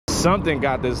Something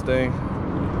got this thing.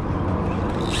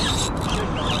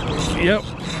 Yep.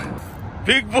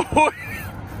 Big boy.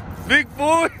 Big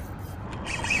boy.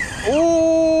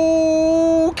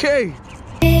 Okay.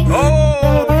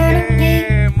 Oh,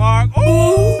 yeah, Mark.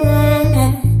 Oh.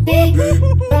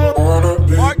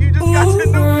 Mark, you just got your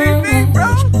new BB, bro.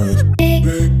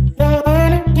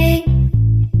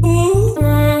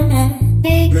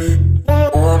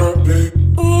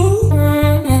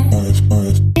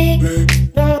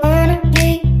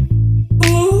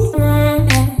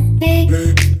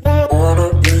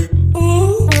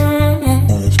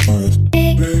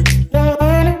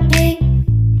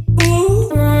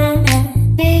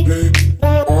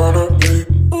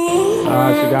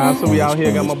 So we out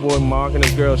here, got my boy Mark and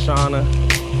his girl Shauna,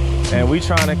 and we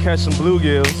trying to catch some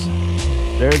bluegills.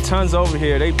 There are tons over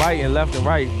here. They biting left and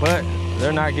right, but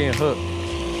they're not getting hooked.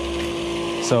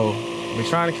 So we're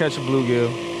trying to catch a bluegill.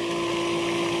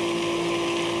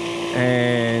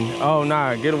 And oh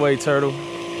nah, get away, turtle.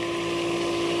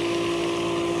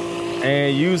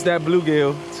 And use that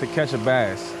bluegill to catch a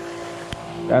bass.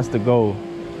 That's the goal.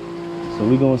 So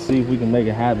we're gonna see if we can make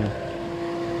it happen.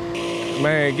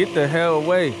 Man, get the hell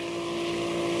away.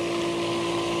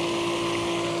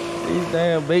 These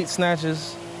damn bait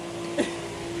snatchers.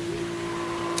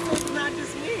 It's not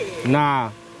just me.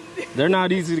 Nah, they're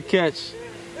not easy to catch.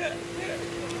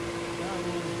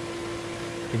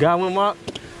 You got one, Mark?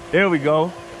 There we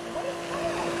go.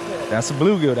 That's a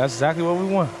bluegill. That's exactly what we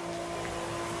want.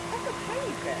 That's a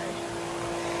tiny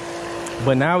fish.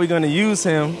 But now we're gonna use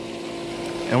him,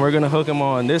 and we're gonna hook him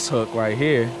on this hook right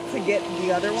here. To get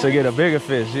the other one? To get a bigger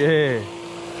fish, yeah.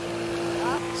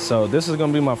 So this is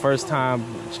gonna be my first time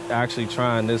actually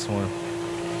trying this one.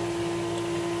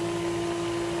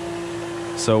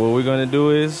 So what we're gonna do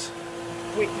is...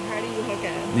 Wait, how do you hook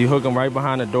him? You hook him right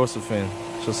behind the dorsal fin,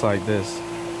 just like this.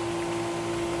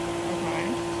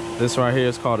 Okay. This right here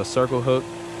is called a circle hook.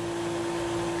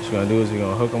 What you're gonna do is you're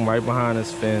gonna hook him right behind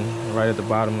his fin, right at the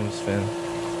bottom of his fin.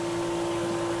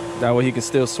 That way he can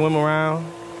still swim around.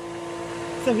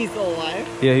 So he's still alive?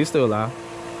 Yeah, he's still alive.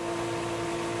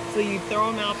 So you throw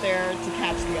him out there to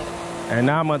catch the other one? And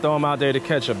now I'm gonna throw him out there to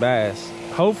catch a bass.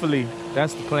 Hopefully,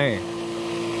 that's the plan.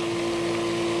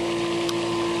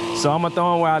 So I'm gonna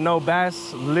throw him where I know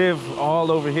bass live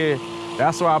all over here.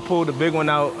 That's where I pulled the big one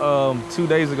out 2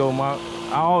 days ago, Mark.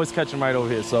 I always catch him right over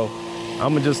here. So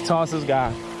I'm gonna just toss this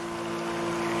guy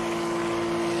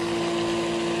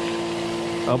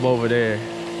up over there.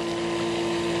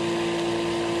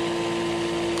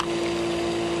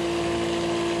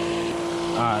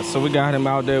 All right, so we got him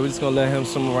out there. We're just gonna let him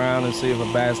swim around and see if a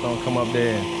bass don't come up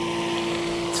there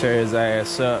and tear his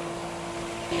ass up.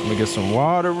 Let me get some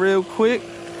water real quick.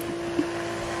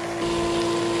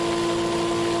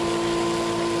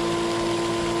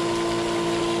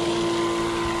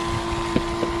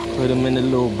 Put him in the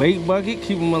little bait bucket,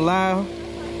 keep him alive.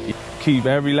 Keep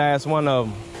every last one of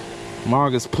them.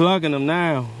 Mark is plugging them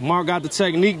now. Mark got the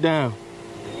technique down.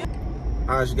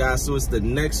 All right, you guys, so it's the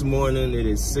next morning. It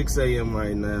is 6 a.m.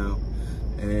 right now,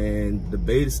 and the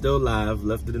bait is still alive.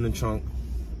 Left it in the trunk.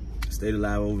 Stayed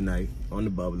alive overnight on the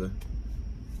bubbler.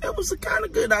 It was a kind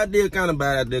of good idea, kind of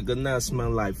bad idea, because now it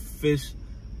smells like fish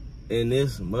in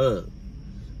this mud.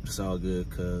 It's all good,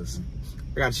 because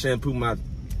I got to shampoo my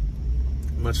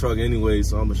truck anyway,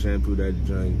 so I'm going to shampoo that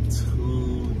joint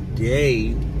today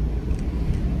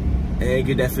and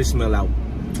get that fish smell out.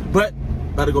 But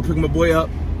about to go pick my boy up,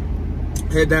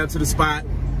 head down to the spot,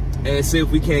 and see if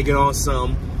we can't get on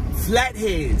some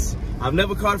flatheads. I've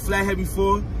never caught a flathead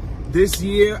before. This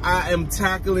year, I am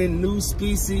tackling new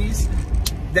species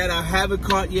that I haven't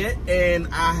caught yet, and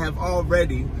I have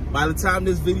already, by the time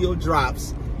this video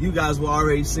drops, you guys will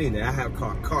already seen it. I have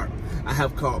caught carp, I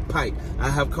have caught pike, I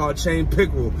have caught chain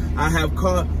pickerel, I have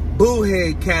caught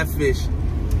bullhead catfish,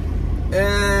 and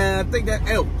I think that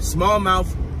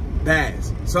smallmouth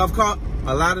bass. So I've caught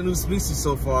a lot of new species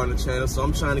so far on the channel, so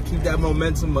I'm trying to keep that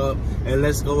momentum up, and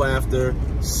let's go after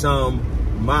some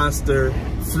monster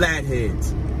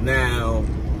flatheads. Now,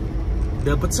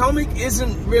 the Potomac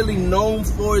isn't really known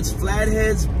for its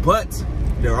flatheads, but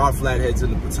there are flatheads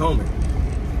in the Potomac.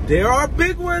 There are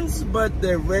big ones, but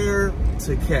they're rare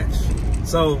to catch.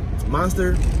 So,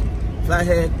 monster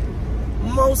flathead,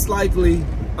 most likely,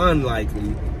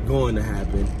 unlikely, going to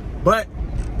happen. But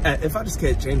if I just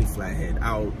catch any flathead,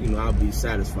 I'll be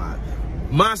satisfied.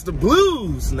 Monster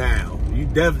blues now, you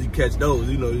definitely catch those.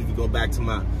 You know, if you go back to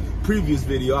my previous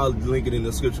video, I'll link it in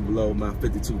the description below, my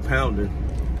 52-pounder.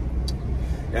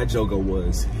 That joker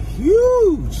was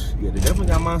huge. Yeah, they definitely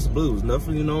got monster blues.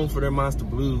 Nothing known for their monster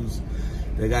blues.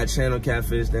 They got channel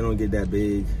catfish, they don't get that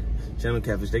big. Channel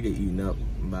catfish, they get eaten up.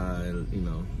 by, you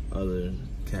know, other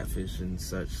catfish and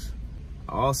such.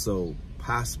 Also,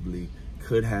 possibly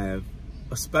could have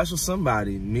a special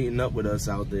somebody meeting up with us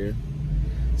out there.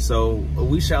 So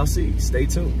we shall see. Stay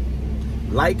tuned.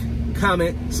 Like,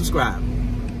 comment, subscribe.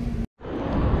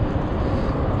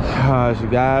 Alright, you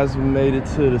guys, we made it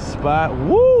to the spot.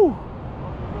 Woo!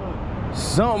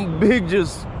 Something big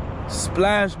just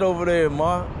splashed over there,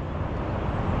 Mark.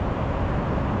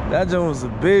 That joint was a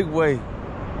big weight.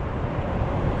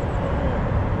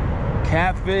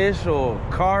 Catfish or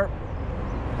carp,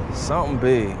 something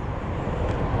big.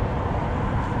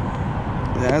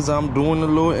 As I'm doing the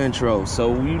little intro,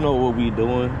 so you know what we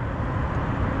doing.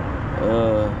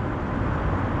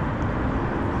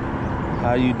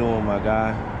 How you doing, my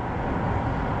guy?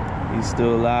 You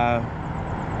still alive?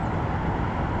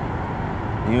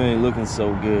 You ain't looking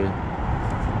so good.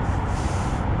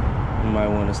 You might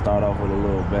want to start off with a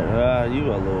little better.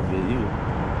 You a little bit.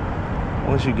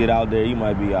 Once you get out there, you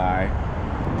might be all right.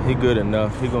 He good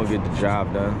enough. He gonna get the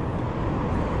job done.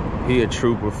 He a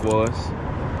trooper for us.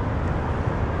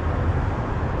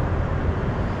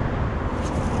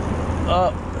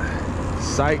 Up,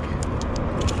 psych.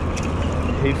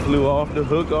 He flew off the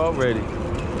hook already.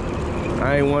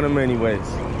 I ain't want him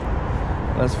anyways.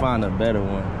 Let's find a better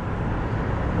one.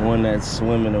 One that's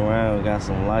swimming around, got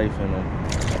some life in him.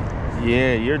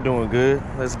 Yeah, you're doing good.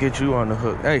 Let's get you on the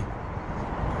hook. Hey,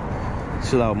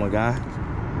 chill out, my guy.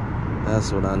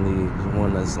 That's what I need,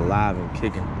 one that's alive and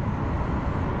kicking.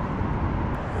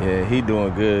 Yeah, he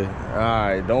doing good. All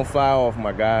right, don't fire off,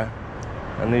 my guy.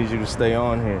 I need you to stay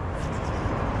on here.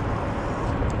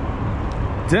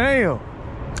 Damn.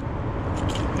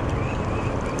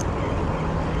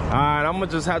 All right, I'm gonna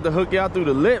just have to hook y'all through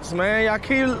the lips, man. I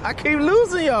keep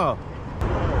losing y'all.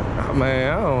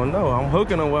 Man, I don't know. I'm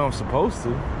hooking them where I'm supposed to.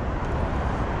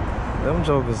 Them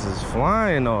jokers is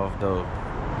flying off, though.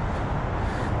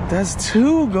 That's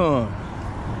two gone.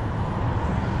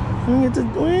 We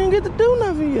ain't get to do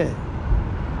nothing yet.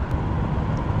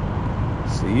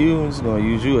 So I'm just gonna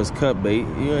use you as cut bait.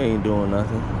 You ain't doing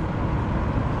nothing.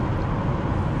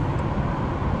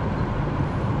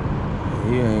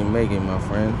 You ain't making, my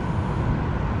friend.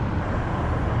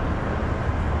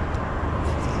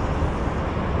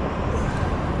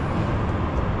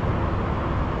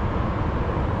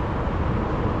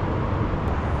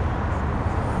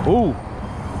 Ooh.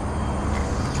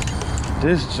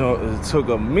 This joint took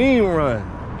a mean run.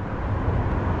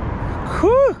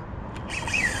 Whew.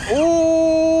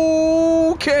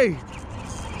 Okay.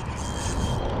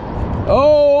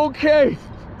 Okay.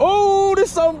 Oh,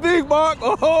 this something big, Mark.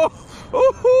 Oh.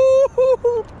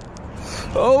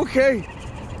 Okay.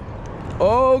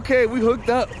 Okay, we hooked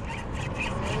up.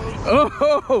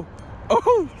 Oh.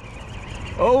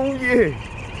 Oh yeah.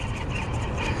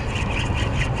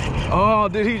 Oh,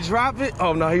 did he drop it?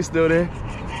 Oh no, he's still there.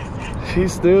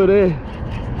 He's still there.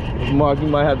 Mark, you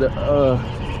might have to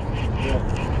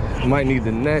might need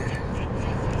the net.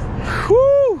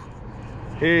 Whoo!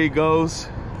 Here he goes.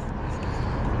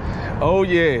 Oh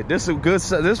yeah, this is a good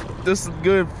this is a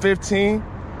good 15.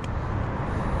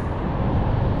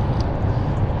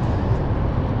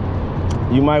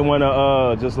 You might want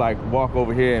to just like walk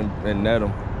over here and net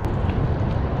him.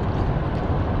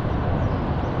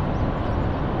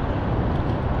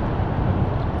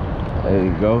 There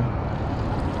you go.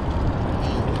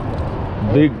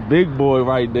 Big boy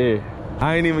right there.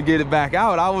 I ain't even get it back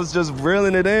out. I was just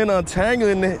reeling it in,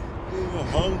 untangling it.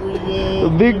 Hungry, man. The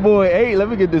big boy ate. Let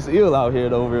me get this eel out here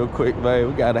though real quick, man.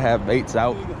 We gotta have baits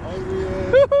out.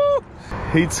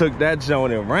 He took that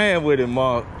joint and ran with it,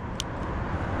 Mark.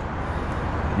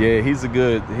 Yeah, he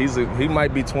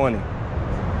might be 20.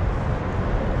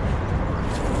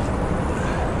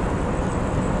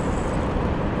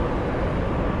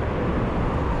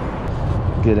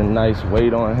 Get a nice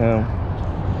weight on him.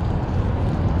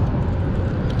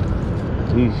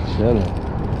 He's chilling.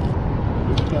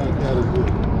 Which kind of cat is this?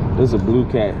 This is a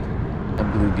Bluecat. That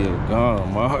bluegill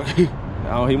gone, Mark.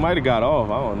 He might have got off.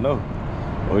 I don't know.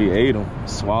 Or he ate him,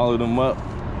 swallowed him up.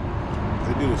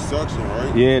 They do the suction,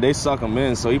 right? Yeah, they suck him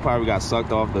in, so he probably got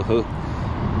sucked off the hook.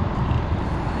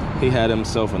 He had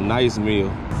himself a nice meal.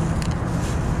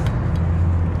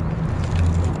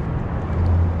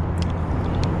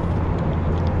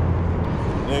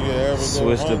 Nigga ever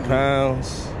Switch go the hungry,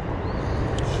 pounds.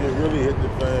 shit really hit the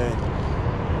fan.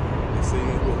 They say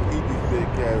you go eat these big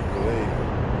cats for later.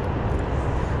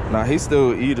 Nah, he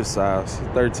still eater size,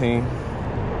 13.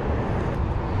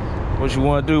 What you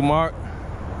want to do, Mark?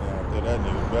 Nah, throw that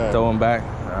nigga back. Throw him back. I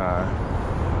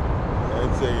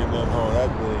ain't taking nothing home that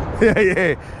big.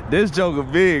 Yeah. This joker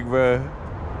big, bro.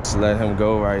 Just let him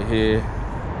go right here.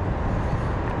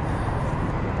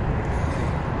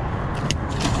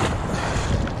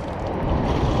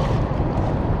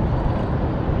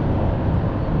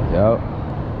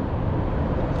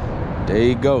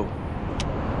 you go.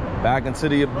 Back into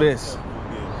the abyss.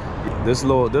 There's a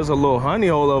little honey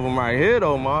hole of him right here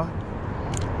though, ma.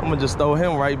 I'm gonna just throw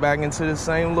him right back into the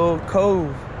same little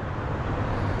cove.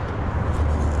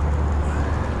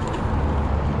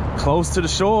 Close to the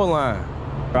shoreline.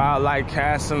 Try like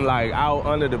casting like out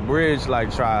under the bridge,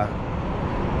 like try,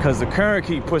 cause the current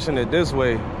keep pushing it this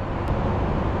way.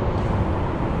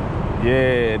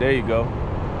 Yeah, there you go.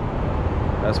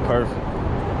 That's perfect.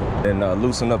 And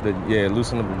loosen up the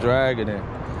drag and then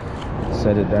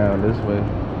set it down this way.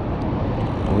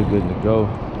 And we're good to go.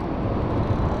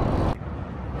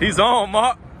 He's on,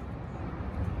 Mark.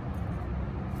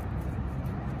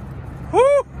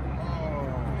 Woo!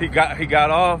 He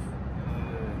got off.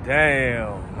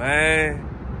 Damn, man.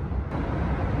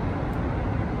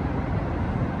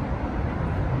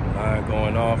 Line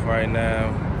going off right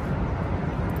now.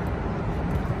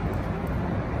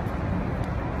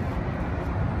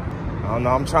 I don't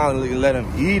know, I'm trying to let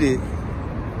him eat it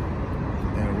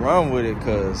and run with it,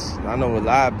 cause I know with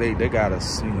live bait, they gotta,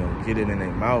 you know, get it in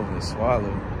their mouth and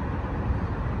swallow.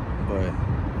 But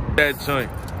that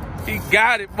joint, he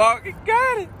got it, Mark, he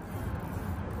got it.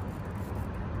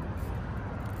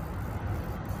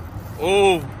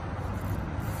 Oh,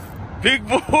 big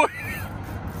boy,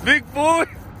 big boy,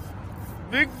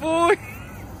 big boy.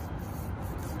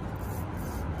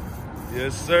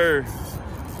 Yes, sir.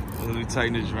 Let me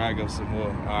tighten this drag up some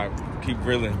more. All right, keep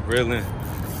reeling.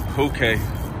 Okay.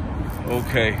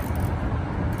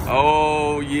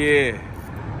 Oh, yeah.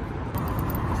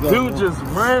 Dude just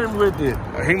ran with it.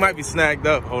 He might be snagged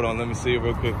up. Hold on, let me see it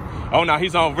real quick. Oh, no,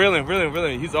 he's on reeling.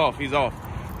 He's off.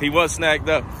 He was snagged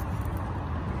up.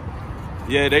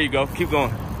 Yeah, there you go. Keep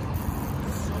going.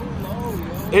 So low,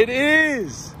 yo. It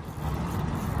is.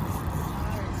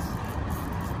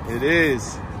 It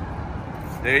is.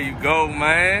 There you go,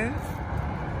 man.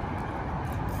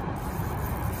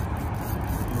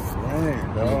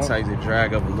 Right, Let me tighten the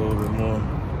drag up a little bit more.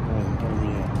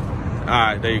 All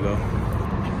right, there you go.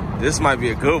 This might be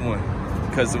a good one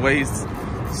because the way he's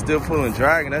still pulling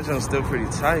drag, and that joint's still pretty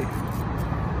tight.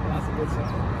 That's a good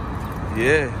sign.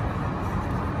 Yeah.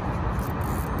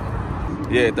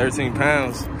 Yeah, 13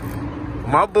 pounds.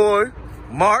 My boy,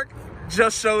 Mark,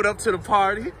 just showed up to the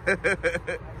party.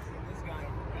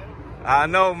 I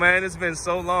know, man. It's been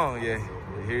so long. Yeah,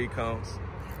 here he comes.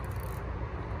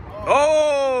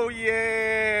 Oh,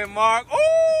 yeah, Mark.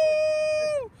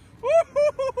 Oh!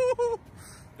 Woo-hoo-hoo-hoo.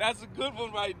 That's a good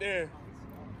one right there.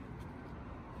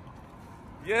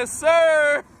 Yes,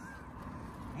 sir.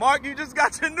 Mark, you just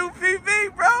got your new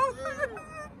PB, bro.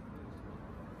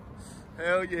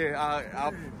 Hell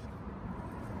yeah.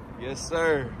 Yes,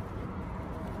 sir.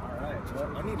 All right,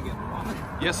 well, I need to get one.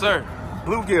 Yes, sir.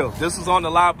 Bluegill. This was on the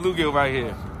live bluegill right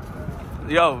here.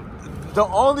 Yo, the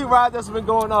only ride that's been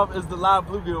going off is the live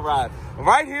bluegill ride.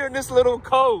 Right here in this little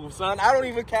cove, son. I don't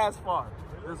even cast far.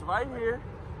 It's right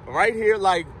here,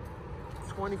 like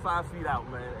 25 feet out,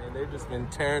 man. And they've just been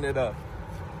tearing it up.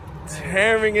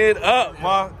 Tearing it up,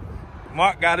 Mark.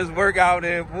 Mark got his workout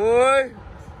in, boy.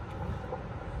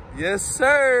 Yes,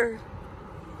 sir.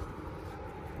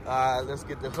 All right, let's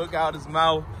get the hook out his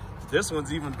mouth. This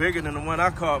one's even bigger than the one I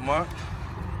caught, Mark.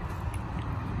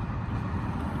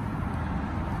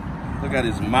 Look at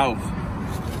his mouth.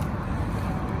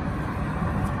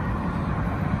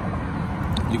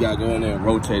 You gotta go in there and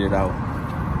rotate it out.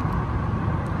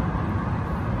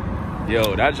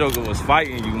 Yo, that joker was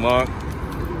fighting you, Mark.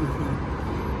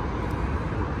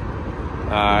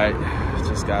 All right,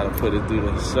 just gotta put it through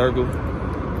the circle.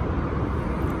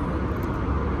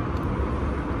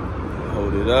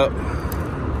 Hold it up.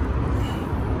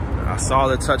 I saw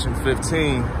it touching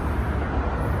 15.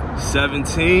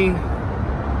 17.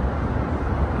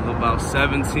 About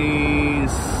 17.7.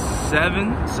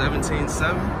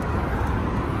 17.7.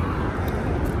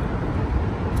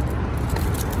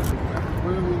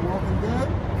 Where are we walking down?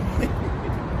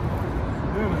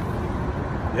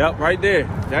 Yep, right there.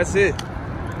 That's it.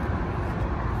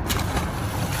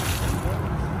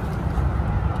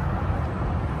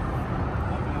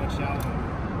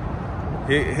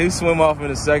 He swim off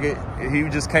in a second. He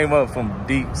just came up from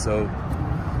deep, so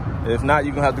if not,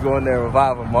 you're gonna have to go in there and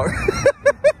revive him, Mark.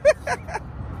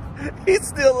 He's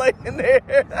still laying there.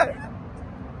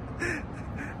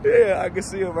 Yeah, I can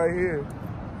see him right here.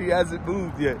 He hasn't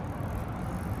moved yet.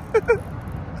 You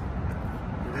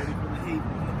ready for the heat?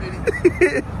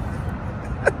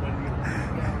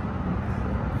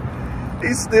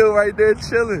 He's still right there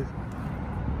chilling.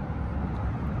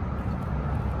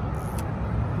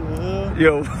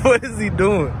 Yo, what is he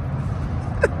doing?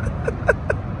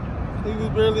 He was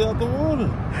barely out the water.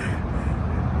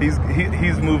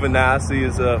 He's moving now. I see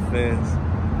his fins.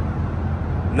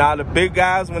 Now the big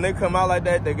guys, when they come out like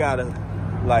that, they gotta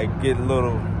like get a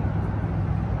little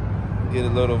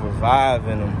revive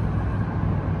in them.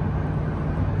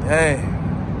 Dang.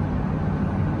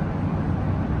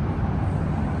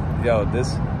 Yo,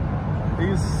 he's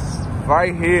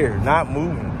right here, not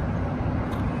moving.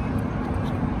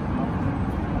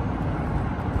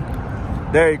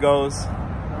 There he goes.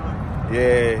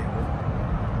 Yeah.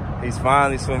 He's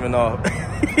finally swimming off.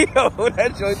 Yo,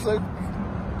 that joint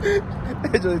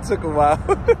took a while.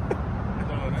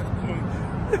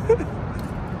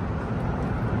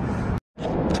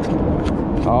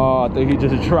 Oh, I think he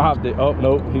just dropped it. Oh,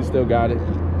 nope, he still got it.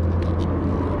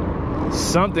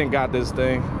 Something got this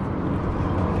thing.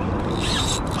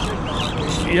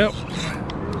 Yep.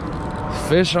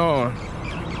 Fish on.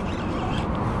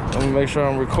 Let me make sure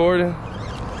I'm recording.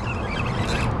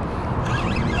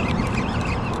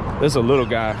 This is a little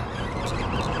guy.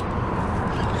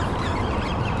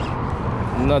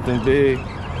 Nothing big.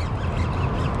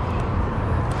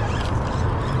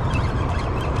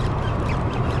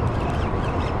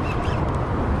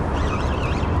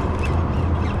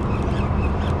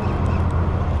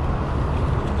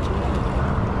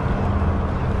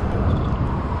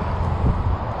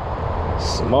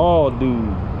 Small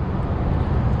dude.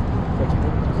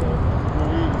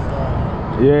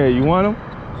 Yeah, you want him?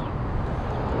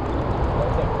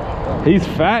 He's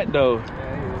fat though.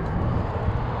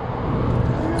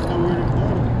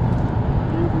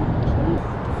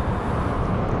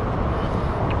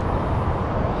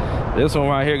 This one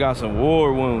right here got some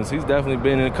war wounds. He's definitely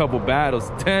been in a couple battles.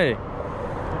 Dang.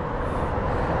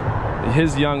 In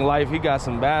his young life, he got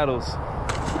some battles.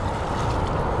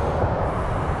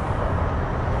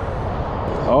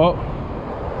 Oh.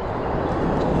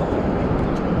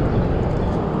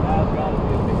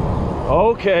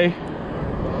 Okay.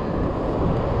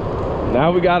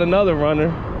 Now we got another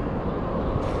runner.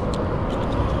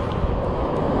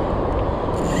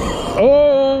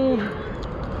 Oh.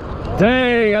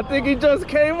 Dang, I think he just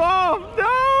came off.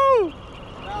 No.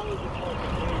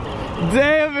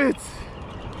 Damn it.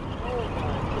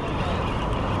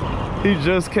 He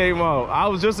just came off. I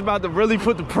was just about to really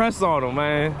put the press on him,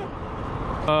 man.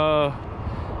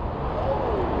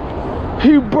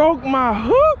 He broke my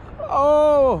hook.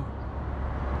 Oh,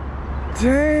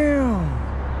 damn.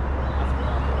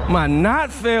 My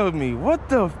knot failed me. What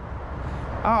the?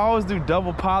 I always do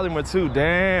double polymer too.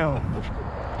 Damn.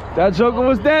 That joker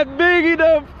was that big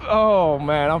enough. Oh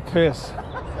man, I'm pissed.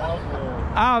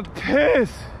 I'm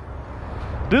pissed.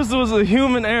 This was a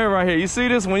human error right here. You see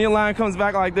this? When your line comes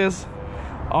back like this,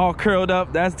 all curled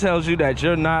up, that tells you that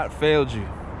your knot failed you.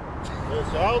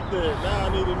 It's out there. Now I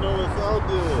need to know it's out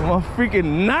there. My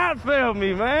freaking knot failed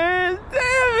me, man.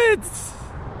 Damn it.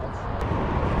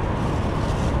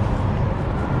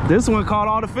 This one caught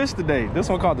all the fish today. This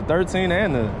one caught the 13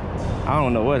 and the, I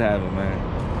don't know what happened,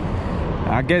 man.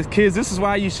 I guess, kids, this is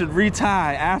why you should retie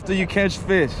after you catch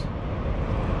fish.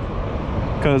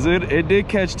 Because it did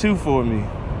catch 2 for me.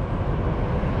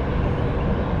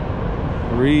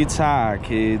 Retie,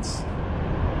 kids.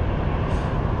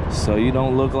 So you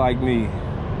don't look like me.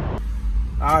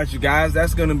 All right, you guys,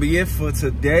 that's gonna be it for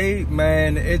today,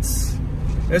 man. It's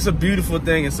a beautiful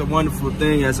thing. It's a wonderful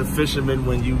thing as a fisherman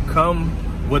when you come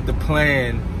with the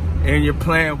plan and your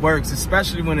plan works,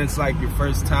 especially when it's like your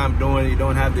first time doing it, you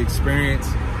don't have the experience.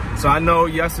 So I know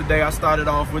yesterday I started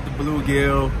off with the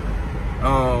bluegill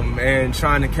and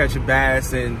trying to catch a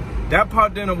bass, and that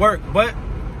part didn't work, but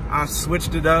I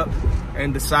switched it up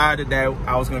and decided that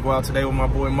I was gonna go out today with my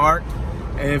boy Mark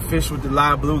and fish with the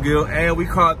live bluegill, and we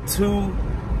caught 2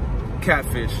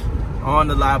 catfish on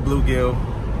the live bluegill.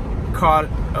 Caught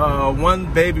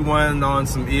one baby one on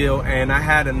some eel, and I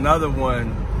had another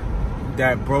one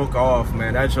that broke off,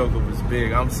 man. That joker was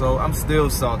big. I'm still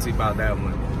salty about that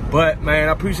one. But man,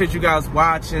 I appreciate you guys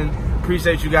watching,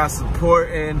 appreciate you guys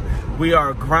supporting. We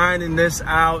are grinding this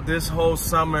out this whole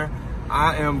summer.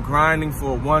 I am grinding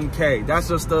for 1K. That's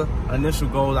just the initial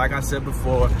goal. Like I said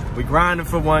before, we're grinding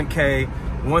for 1K.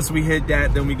 Once we hit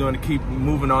that, then we're going to keep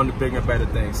moving on to bigger and better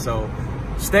things. So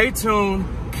stay tuned,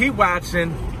 keep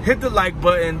watching, hit the like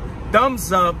button,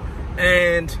 thumbs up,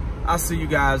 and I'll see you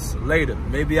guys later.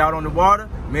 Maybe out on the water,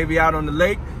 maybe out on the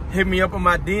lake. Hit me up on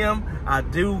my DM. I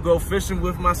do go fishing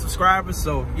with my subscribers,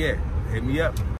 so yeah, hit me up.